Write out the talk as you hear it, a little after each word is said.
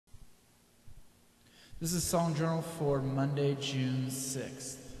This is Song Journal for Monday, June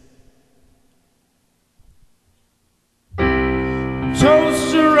 6th.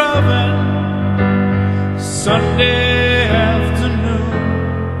 Toaster oven, Sunday afternoon.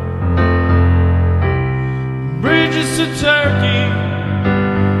 Bridges to Turkey,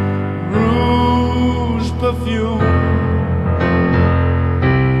 rouge perfume.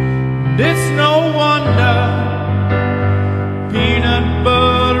 It's no wonder, peanut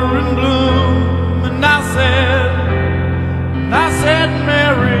butter and bloom. And I said,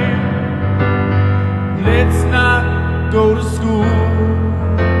 Mary, let's not go to school.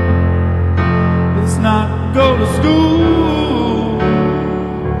 Let's not go to school.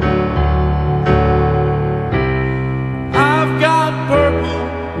 I've got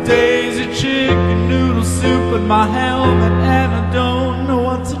purple daisy chicken noodle soup in my helmet, and I don't know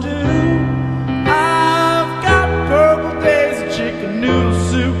what to do. I've got purple daisy chicken noodle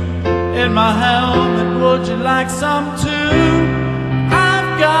soup in my helmet, would you like some too?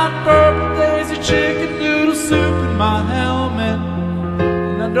 I've got purple daisy chicken noodle soup in my helmet,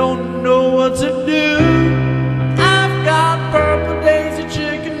 and I don't know what to do. I've got purple daisy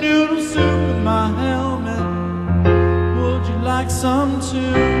chicken noodle soup in my helmet, would you like some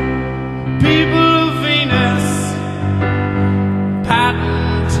too? People of Venus,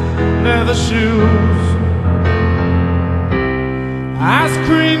 patent leather shoes, ice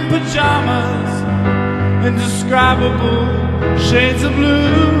cream pajamas, indescribable shades of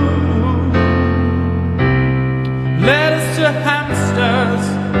blue. Letters to hamsters,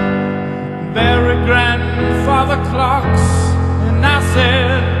 bury grandfather clocks. And I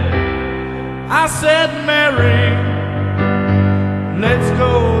said, Mary, let's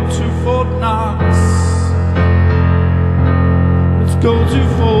go to Fort Knox. Let's go to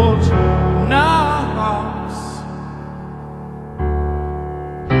Fort Knox.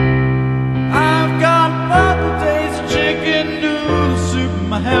 I've got purple daisy chicken noodle soup in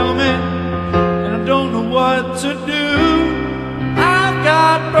my helmet, and I don't know what to do. I've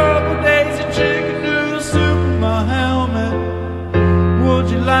got purple daisy chicken noodle soup in my helmet, would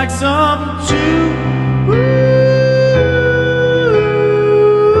you like some too?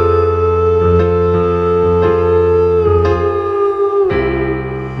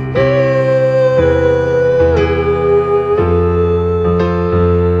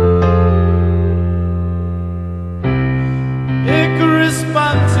 Icarus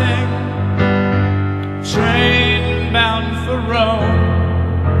Bunting, train bound for Rome.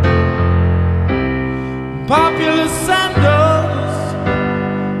 Popular sandals,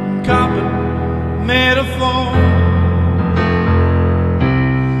 carpet made of foam.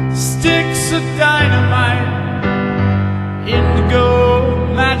 Sticks of dynamite,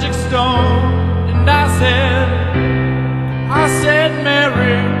 indigo magic stone. And I said,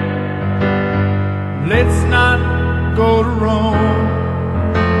 Mary, let's not go to Rome.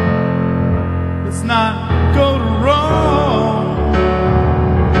 Let's not go to Rome.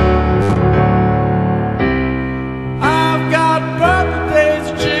 I've got purple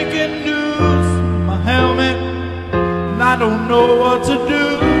daisy chicken noodles in my helmet, and I don't know what to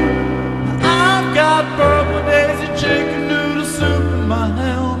do. I've got purple daisy chicken noodle soup in my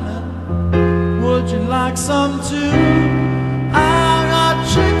helmet, would you like some too? I've got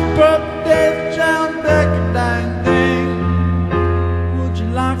chicken purple daisy jam back dang dang, would you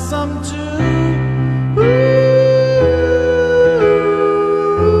like some too?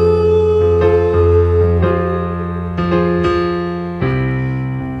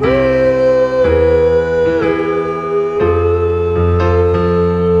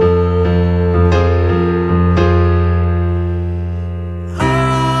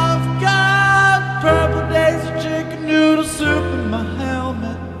 I've got purple daisy chicken noodle soup in my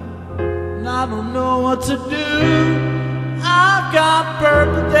helmet, and I don't know what to do. I've got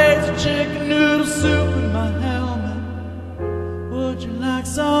purple daisy chicken noodle soup in my helmet, would you like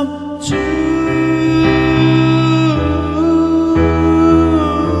some too?